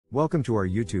Welcome to our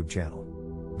YouTube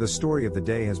channel. The story of the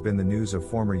day has been the news of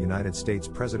former United States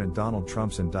President Donald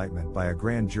Trump's indictment by a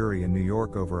grand jury in New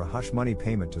York over a hush money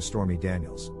payment to Stormy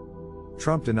Daniels.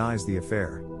 Trump denies the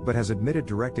affair, but has admitted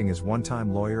directing his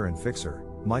one-time lawyer and fixer,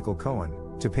 Michael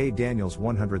Cohen, to pay Daniels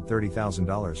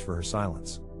 $130,000 for her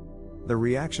silence. The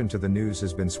reaction to the news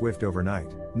has been swift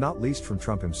overnight, not least from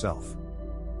Trump himself.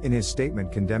 In his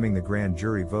statement condemning the grand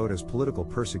jury vote as political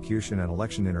persecution and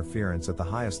election interference at the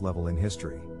highest level in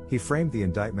history, he framed the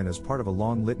indictment as part of a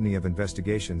long litany of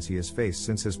investigations he has faced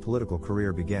since his political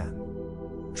career began.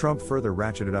 Trump further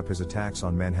ratcheted up his attacks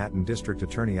on Manhattan District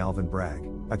Attorney Alvin Bragg,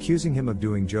 accusing him of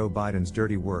doing Joe Biden's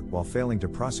dirty work while failing to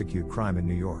prosecute crime in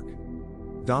New York.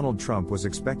 Donald Trump was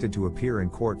expected to appear in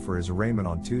court for his arraignment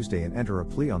on Tuesday and enter a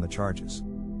plea on the charges.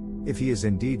 If he is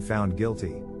indeed found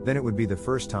guilty, then it would be the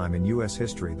first time in U.S.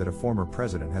 history that a former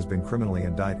president has been criminally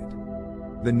indicted.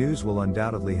 The news will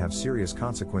undoubtedly have serious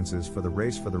consequences for the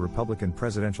race for the Republican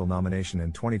presidential nomination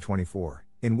in 2024,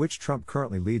 in which Trump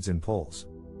currently leads in polls.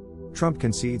 Trump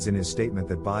concedes in his statement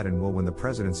that Biden will win the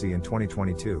presidency in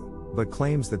 2022, but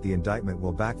claims that the indictment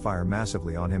will backfire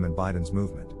massively on him and Biden's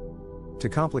movement. To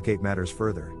complicate matters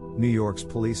further, New York's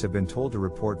police have been told to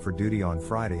report for duty on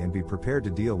Friday and be prepared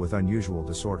to deal with unusual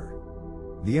disorder.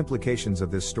 The implications of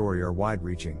this story are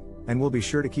wide-reaching, and we'll be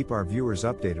sure to keep our viewers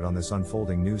updated on this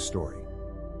unfolding news story.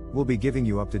 We'll be giving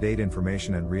you up-to-date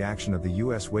information and reaction of the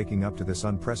U.S. waking up to this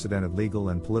unprecedented legal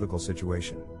and political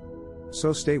situation.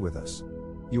 So stay with us.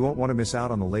 You won't want to miss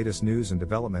out on the latest news and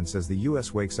developments as the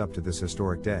U.S. wakes up to this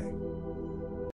historic day.